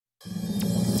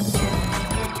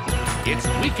It's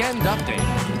Weekend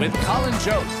Update with Colin,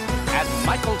 Jost, and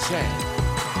Michael Che.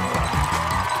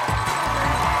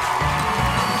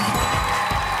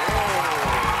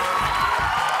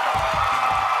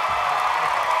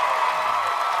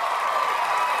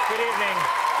 Good evening.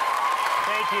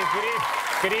 Thank you.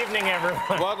 Good evening,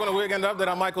 everyone. Welcome to Weekend Update.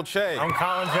 I'm Michael Che. I'm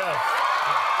Colin, Jost.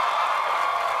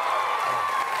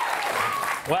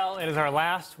 Well, it is our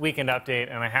last Weekend Update,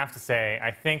 and I have to say, I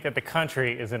think that the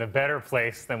country is in a better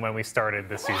place than when we started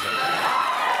this season.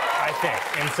 I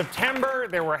think. In September,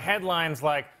 there were headlines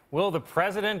like, "Will the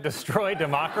president destroy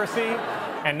democracy?"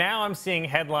 And now I'm seeing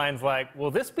headlines like,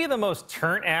 "Will this be the most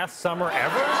turnt-ass summer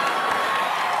ever?"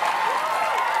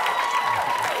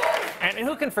 And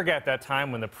who can forget that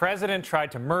time when the president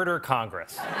tried to murder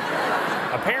Congress?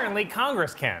 Apparently,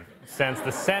 Congress can, since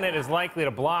the Senate is likely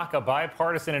to block a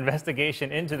bipartisan investigation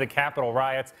into the Capitol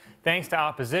riots thanks to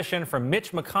opposition from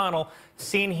Mitch McConnell,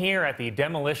 seen here at the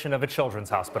demolition of a children's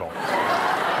hospital.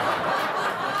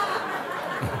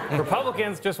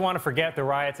 Republicans just want to forget the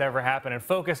riots ever happened and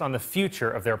focus on the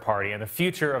future of their party. And the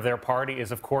future of their party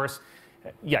is, of course,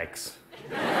 yikes.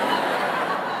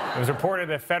 It was reported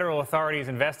that federal authorities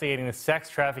investigating the sex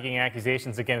trafficking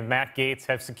accusations against Matt Gaetz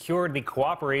have secured the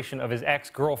cooperation of his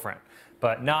ex-girlfriend,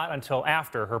 but not until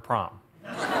after her prom.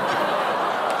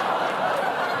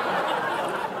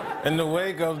 In the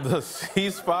wake of the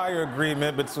ceasefire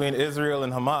agreement between Israel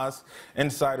and Hamas,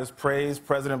 insiders praised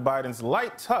President Biden's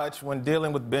light touch when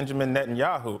dealing with Benjamin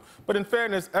Netanyahu. But in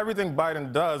fairness, everything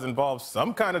Biden does involves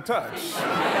some kind of touch.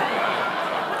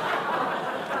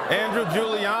 Andrew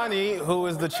Giuliani, who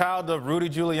is the child of Rudy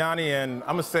Giuliani and,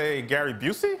 I'm going to say, Gary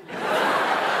Busey,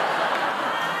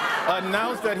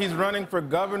 announced that he's running for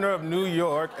governor of New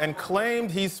York and claimed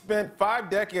he spent 5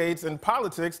 decades in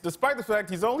politics, despite the fact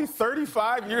he's only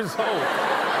 35 years old.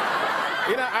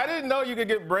 You know, I didn't know you could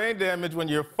get brain damage when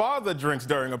your father drinks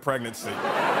during a pregnancy.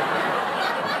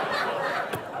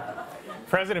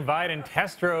 President Biden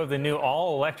test drove the new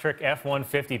all-electric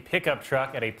F-150 pickup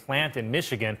truck at a plant in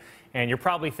Michigan, and you're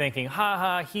probably thinking, ha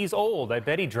ha, he's old, I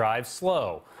bet he drives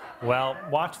slow. Well,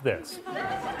 watch this.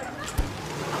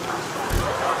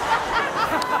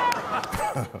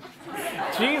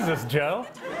 Jesus, Joe.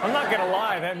 I'm not gonna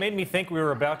lie, that made me think we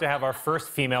were about to have our first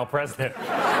female president.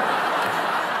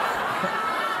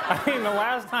 I mean, the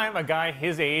last time a guy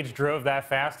his age drove that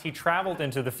fast, he traveled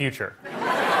into the future.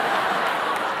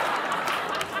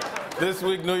 This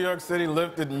week, New York City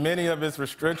lifted many of its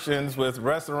restrictions, with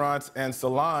restaurants and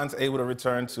salons able to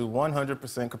return to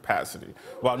 100% capacity.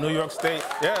 While New York State,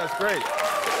 yeah, that's great.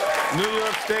 New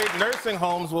York State nursing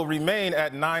homes will remain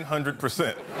at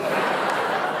 900%.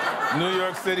 New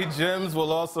York City gyms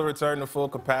will also return to full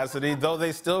capacity, though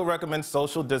they still recommend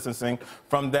social distancing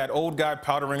from that old guy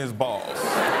powdering his balls.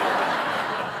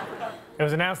 It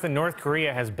was announced that North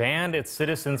Korea has banned its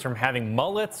citizens from having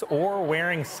mullets or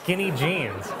wearing skinny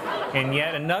jeans, in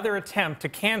yet another attempt to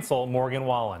cancel Morgan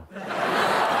Wallen.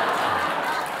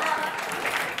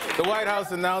 The White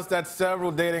House announced that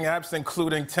several dating apps,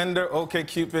 including Tinder,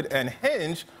 OkCupid, and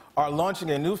Hinge, are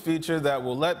launching a new feature that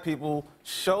will let people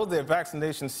show their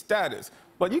vaccination status.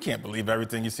 But you can't believe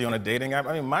everything you see on a dating app.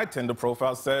 I mean, my Tinder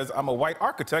profile says I'm a white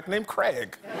architect named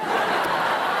Craig.